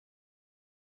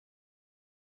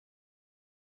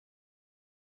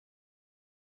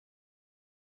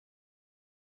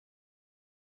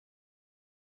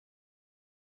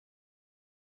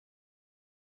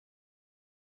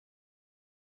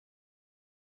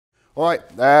All right,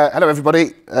 hello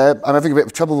everybody. I'm having a bit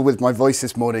of trouble with my voice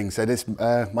this morning, so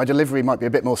my delivery might be a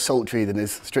bit more sultry than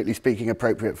is strictly speaking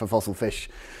appropriate for fossil fish,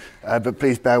 but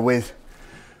please bear with.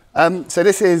 So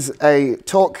this is a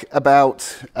talk about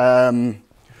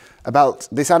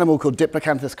this animal called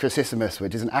Diplacanthus crassisimus,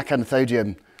 which is an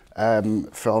acanthodian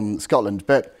from Scotland,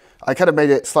 but I kind of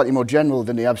made it slightly more general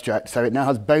than the abstract, so it now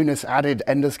has bonus added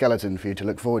endoskeleton for you to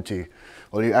look forward to,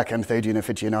 all you acanthodian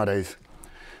aficionados.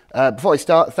 Before I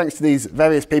start, thanks to these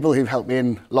various people who've helped me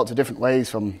in lots of different ways,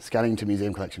 from scanning to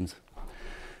museum collections.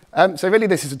 So really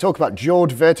this is a talk about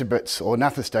jawed vertebrates, or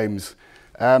gnathostomes.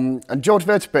 And jawed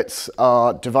vertebrates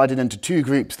are divided into two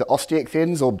groups, the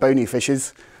osteichthyons, or bony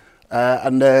fishes,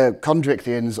 and the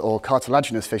chondrichthyons, or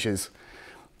cartilaginous fishes.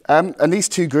 And these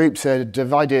two groups are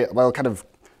divided,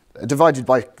 divided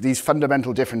by these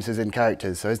fundamental differences in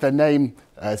characters. So as their name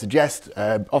suggests,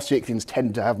 osteichthyons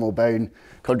tend to have more bone,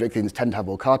 chondrichthyons tend to have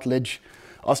more cartilage.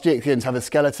 Osteichthyons have a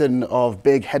skeleton of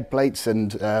big head plates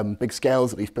and big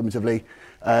scales, at least primitively.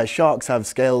 Sharks have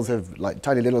scales of like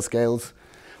tiny little scales.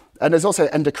 And there's also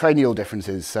endocranial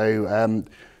differences. So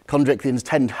chondrichthyons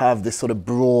tend to have this sort of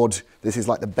broad, this is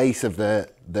like the base of the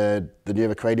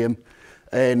neurocranium.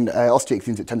 In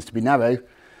osteichthyons it tends to be narrow.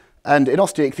 And in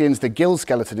osteichthyons, the gill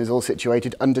skeleton is all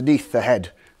situated underneath the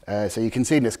head. So you can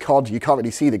see in this cod, you can't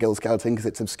really see the gill skeleton because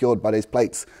it's obscured by those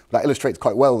plates. That illustrates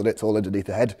quite well that it's all underneath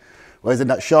the head. Whereas in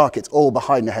that shark, it's all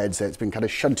behind the head, so it's been kind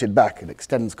of shunted back and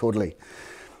extends caudally.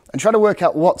 And trying to work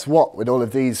out what's what with all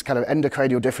of these kind of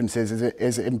endocranial differences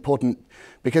is important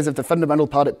because of the fundamental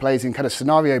part it plays in kind of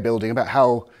scenario building about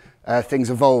how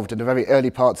things evolved in the very early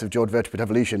parts of jawed vertebrate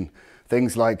evolution.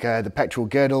 Things like the pectoral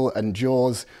girdle and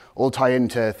jaws all tie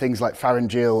into things like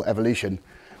pharyngeal evolution.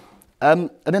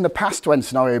 And in the past, when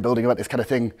scenario building about this kind of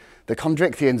thing, the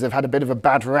chondrichthyons have had a bit of a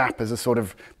bad rap as a sort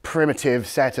of primitive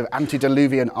set of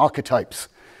antediluvian archetypes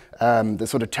that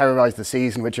sort of terrorise the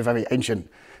seas and which are very ancient.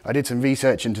 I did some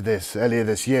research into this earlier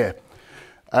this year.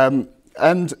 But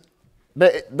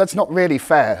that's not really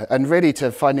fair. And really to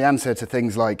find the answer to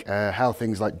things like how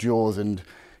things like jaws and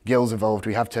gills evolved,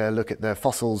 we have to look at the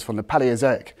fossils from the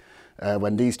Palaeozoic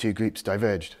when these two groups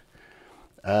diverged.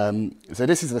 So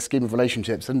this is the scheme of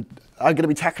relationships, and I'm going to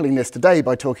be tackling this today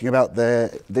by talking about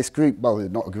this group, well,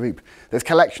 not a group, this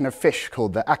collection of fish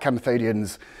called the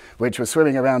acanthodians, which were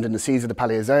swimming around in the seas of the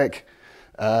Palaeozoic,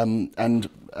 and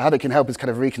how they can help us kind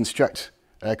of reconstruct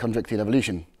chondrichthyon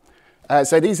evolution.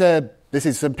 So this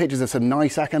is some pictures of some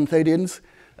nice acanthodians.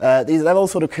 They're all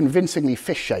sort of convincingly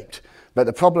fish-shaped, but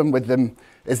the problem with them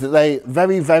is that they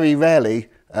very, very rarely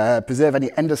preserve any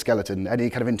endoskeleton, any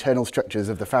kind of internal structures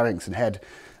of the pharynx and head,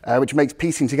 which makes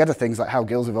piecing together things like how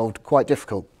gills evolved quite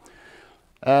difficult.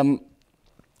 And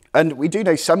we do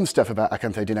know some stuff about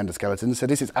acanthodian endoskeletons. So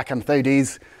this is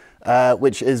Acanthodes,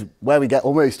 which is where we get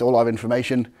almost all our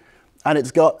information. And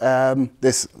it's got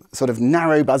this sort of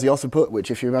narrow basiocciput,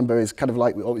 which if you remember is kind of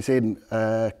like what we see in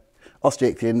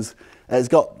osteichthyons. It's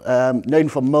got known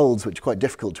from moulds, which are quite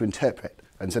difficult to interpret.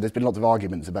 And so there's been lots of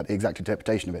arguments about the exact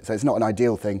interpretation of it. So it's not an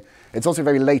ideal thing. It's also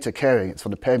very late occurring. It's from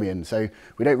the Permian. So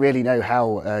we don't really know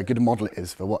how good a model it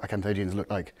is for what acanthodians look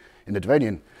like in the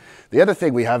Devonian. The other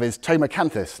thing we have is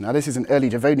Diplacanthus. Now this is an early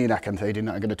Devonian acanthodian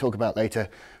that I'm going to talk about later.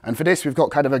 And for this, we've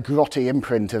got kind of a grotty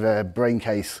imprint of a brain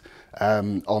case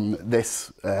on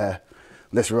this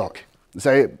rock.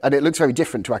 So, and it looks very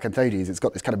different to acanthodes. It's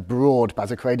got this kind of broad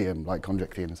basocranium like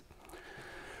chondrichthyons.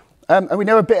 And we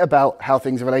know a bit about how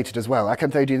things are related as well.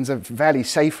 Acanthodians are fairly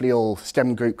safely all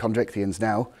stem group chondrichthyons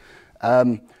now.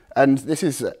 And this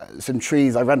is some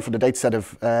trees I ran from the data set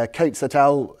of Coates et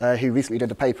al., who recently did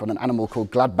a paper on an animal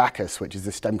called Gladbachus, which is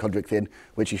the stem chondrichthyon,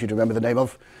 which you should remember the name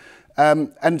of.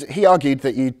 And he argued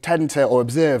that you tend to, or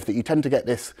observed that you tend to get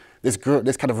this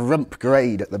kind of rump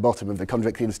grade at the bottom of the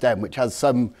chondrichthyon stem, which has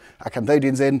some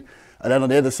acanthodians in. And then on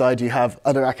the other side, you have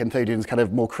other acanthodians kind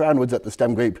of more crownwards at the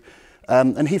stem group.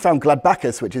 And he found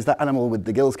Gladbachus, which is that animal with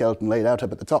the gill skeleton laid out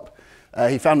up at the top.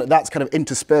 He found that that's kind of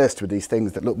interspersed with these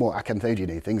things that look more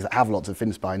acanthodian-y, things that have lots of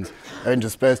fin spines are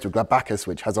interspersed with Gladbachus,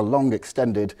 which has a long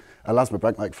extended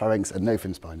elasmobranch-like pharynx and no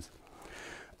fin spines.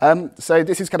 So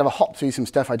this is kind of a hop through some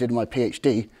stuff I did in my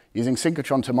PhD using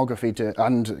synchrotron tomography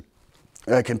and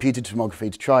computed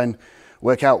tomography to try and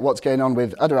work out what's going on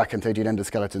with other acanthodian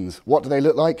endoskeletons. What do they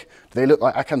look like? Do they look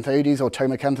like acanthodes or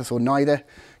Diplacanthus or neither?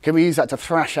 Can we use that to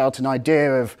thrash out an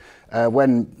idea of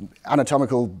when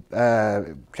anatomical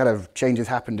kind of changes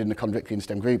happened in the chondrichthyon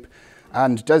stem group?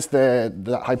 And does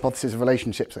the hypothesis of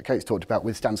relationships that Coates talked about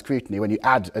withstand scrutiny when you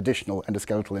add additional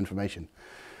endoskeletal information?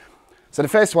 So the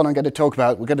first one we're going to talk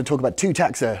about two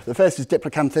taxa. The first is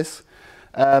Diplacanthus,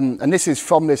 and this is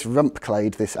from this rump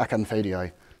clade, this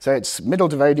acanthodii. So it's middle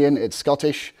Devonian, it's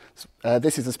Scottish.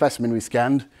 This is the specimen we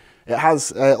scanned. It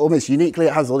has, almost uniquely,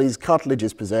 it has all these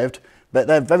cartilages preserved, but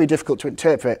they're very difficult to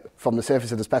interpret from the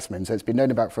surface of the specimen, so it's been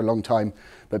known about for a long time,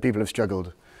 but people have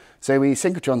struggled. So we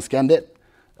synchrotron scanned it.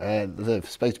 There's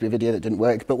supposed to be a video that didn't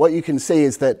work, but what you can see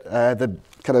is that the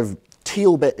kind of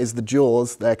teal bit is the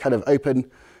jaws. They're kind of open,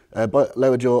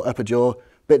 lower jaw, upper jaw,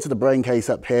 bits of the brain case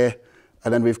up here,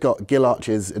 and then we've got gill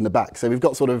arches in the back. So we've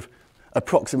got sort of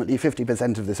approximately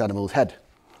 50% of this animal's head.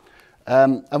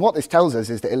 And what this tells us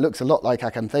is that it looks a lot like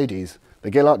Acanthodes. The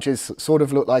gill arches sort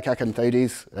of look like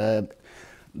Acanthodes,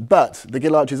 but the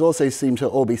gill arches also seem to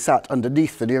all be sat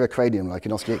underneath the neurocranium like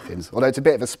in Osteichthyons, although it's a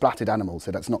bit of a splatted animal,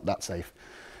 so that's not that safe.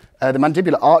 The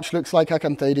mandibular arch looks like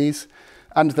Acanthodes,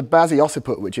 and the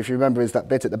Brazeau, which if you remember is that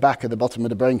bit at the back of the bottom of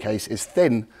the brain case, is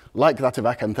thin like that of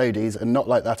Acanthodes and not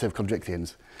like that of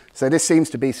Chondrichthyons. So this seems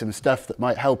to be some stuff that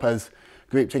might help us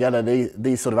group together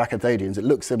these sort of Acanthodians. It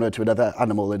looks similar to another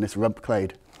animal in this rump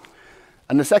clade.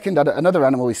 And the second, another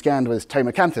animal we scanned was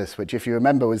Diplacanthus, which if you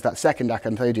remember was that second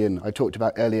Acanthodian I talked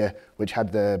about earlier, which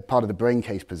had the part of the brain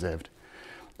case preserved.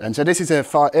 And so this is a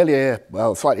far earlier,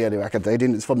 well, slightly earlier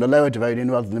Acanthodian. It's from the lower Devonian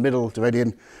rather than the middle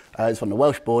Devonian. It's from the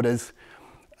Welsh borders.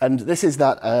 And this is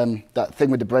that, that thing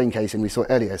with the brain casing we saw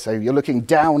earlier. So you're looking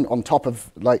down on top of,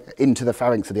 like, into the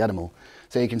pharynx of the animal.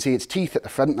 So you can see its teeth at the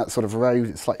front, that sort of row,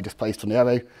 it's slightly displaced on the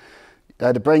arrow.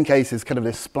 The brain case is kind of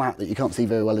this splat that you can't see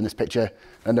very well in this picture,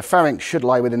 and the pharynx should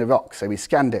lie within a rock, so we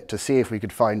scanned it to see if we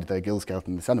could find the gill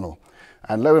skeleton in this animal.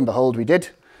 And lo and behold, we did.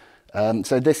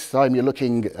 So this time you're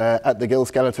looking at the gill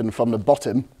skeleton from the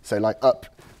bottom, so like up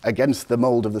against the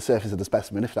mould of the surface of the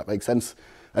specimen, if that makes sense.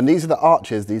 And these are the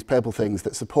arches, these purple things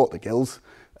that support the gills,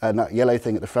 and that yellow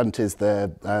thing at the front is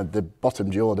the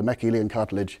bottom jaw, the mecelian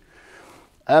cartilage.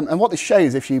 And what this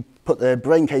shows, if you put the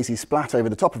brain casey splat over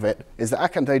the top of it, is that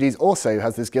Acanthodes also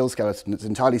has this gill skeleton that's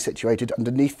entirely situated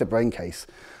underneath the brain case,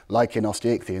 like in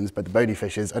Osteichthyons, but the bony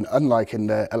fishes, and unlike in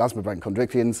the elasmobranch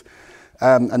Chondrichthyons.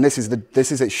 And this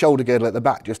is its shoulder girdle at the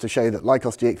back, just to show that, like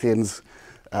Osteichthyons,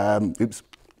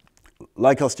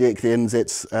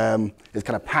 it's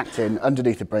kind of packed in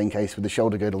underneath the brain case with the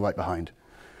shoulder girdle right behind.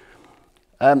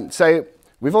 So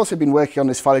we've also been working on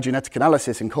this phylogenetic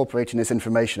analysis, incorporating this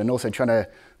information and also trying to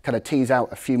kind of tease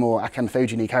out a few more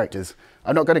Acanthogeny characters.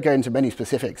 I'm not going to go into many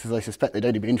specifics, as I suspect they'd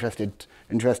only be interesting to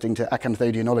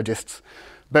Acanthodianologists,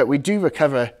 but we do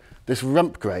recover this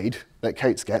rump grade that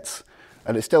Coates gets,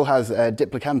 and it still has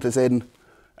Diplacanthus in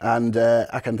and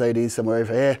Acanthodes somewhere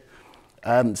over here.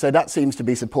 So that seems to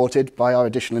be supported by our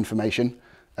additional information.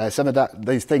 Some of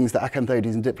those things that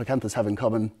Acanthodes and Diplacanthus have in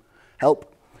common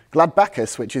help.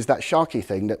 Gladbachus, which is that sharky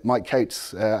thing that Mike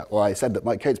Coates, or I said that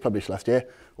Mike Coates published last year,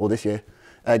 or this year,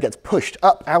 gets pushed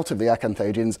up out of the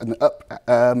Acanthodians and up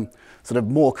sort of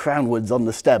more crownwards on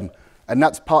the stem. And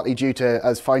that's partly due to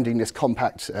us finding this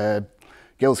compact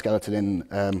gill skeleton in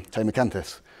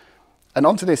Diplacanthus. And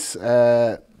onto this,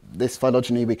 this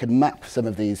phylogeny, we can map some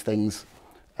of these things.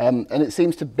 And it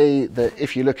seems to be that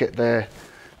if you look at the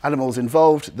animals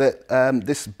involved, that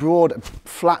this broad,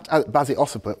 flat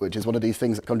Brazeau, which is one of these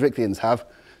things that Chondrichthyons have,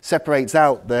 separates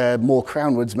out the more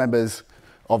crownwards members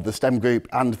of the stem group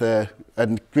and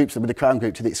groups them with the crown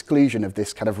group to the exclusion of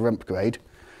this kind of rump grade.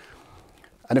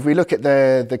 And if we look at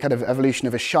the kind of evolution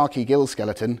of a sharky gill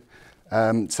skeleton,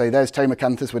 so there's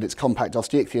Diplacanthus with its compact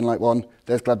Osteichthion-like one,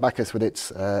 there's Gladbachus with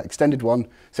its extended one,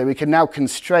 so we can now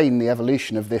constrain the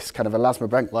evolution of this kind of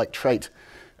elasmobranch-like trait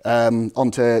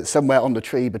onto somewhere on the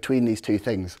tree between these two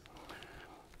things.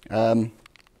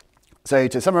 So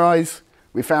to summarise,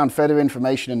 we found further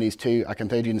information in these two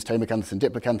Acanthodians, Diplacanthus and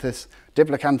Diplacanthus.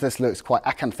 Diplacanthus looks quite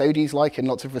Acanthodes-like in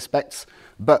lots of respects,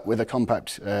 but with a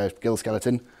compact gill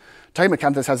skeleton.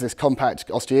 Diplacanthus has this compact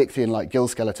Osteichthion-like gill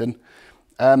skeleton,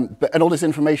 and all this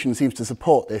information seems to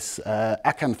support this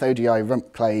Acanthodii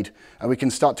rump clade, and we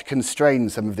can start to constrain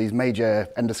some of these major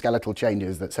endoskeletal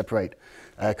changes that separate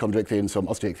Chondrichthyons from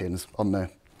Osteichthyons on the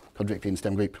Chondrichthion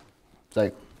stem group.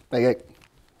 So there you go.